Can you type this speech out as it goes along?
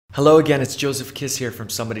Hello again, it's Joseph Kiss here from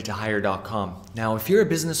somebodytohire.com. Now, if you're a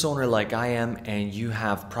business owner like I am and you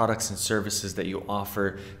have products and services that you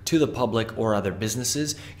offer to the public or other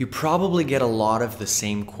businesses, you probably get a lot of the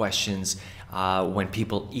same questions when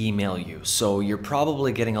people email you. So you're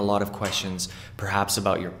probably getting a lot of questions perhaps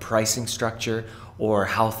about your pricing structure or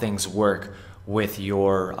how things work with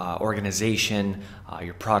your organization,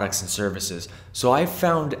 your products and services. So I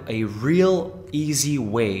found a real easy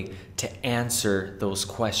way to answer those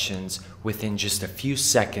questions within just a few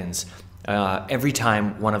seconds every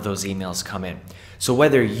time one of those emails come in. So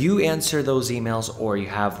whether you answer those emails or you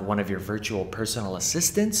have one of your virtual personal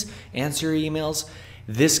assistants answer your emails,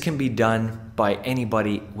 this can be done by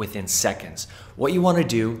anybody within seconds. What you want to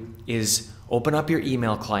do is open up your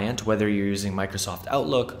email client, whether you're using Microsoft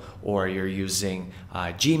Outlook or you're using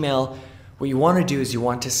Gmail. What you want to do is you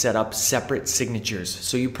want to set up separate signatures.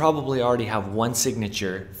 So you probably already have one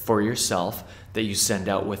signature for yourself that you send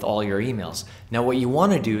out with all your emails. Now what you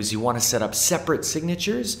want to do is you want to set up separate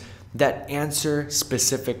signatures that answer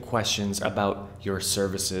specific questions about your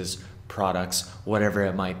services, products, whatever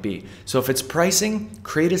it might be. So if it's pricing,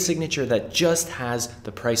 create a signature that just has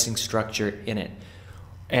the pricing structure in it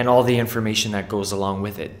and all the information that goes along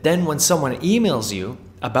with it. Then when someone emails you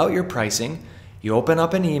about your pricing, you open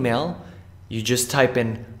up an email, you just type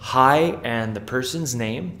in hi and the person's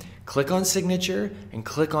name, click on signature and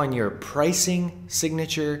click on your pricing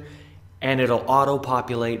signature, and it'll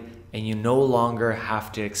auto-populate and you no longer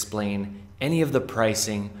have to explain any of the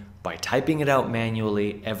pricing by typing it out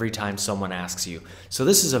manually every time someone asks you. So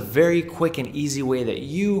this is a very quick and easy way that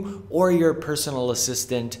you or your personal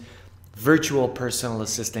assistant, virtual personal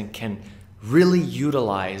assistant can really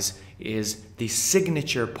utilize is the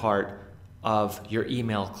signature part of your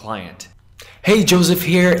email client. Hey, Joseph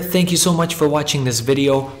here. Thank you so much for watching this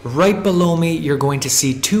video. Right below me, you're going to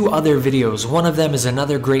see two other videos. One of them is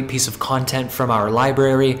another great piece of content from our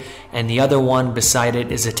library, and the other one beside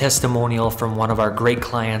it is a testimonial from one of our great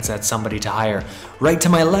clients at Somebody to Hire. Right to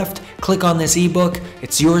my left, click on this ebook.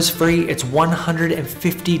 It's yours free. It's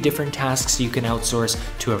 150 different tasks you can outsource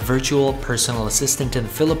to a virtual personal assistant in the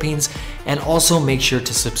Philippines, and also make sure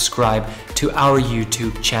to subscribe to our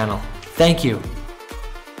YouTube channel. Thank you.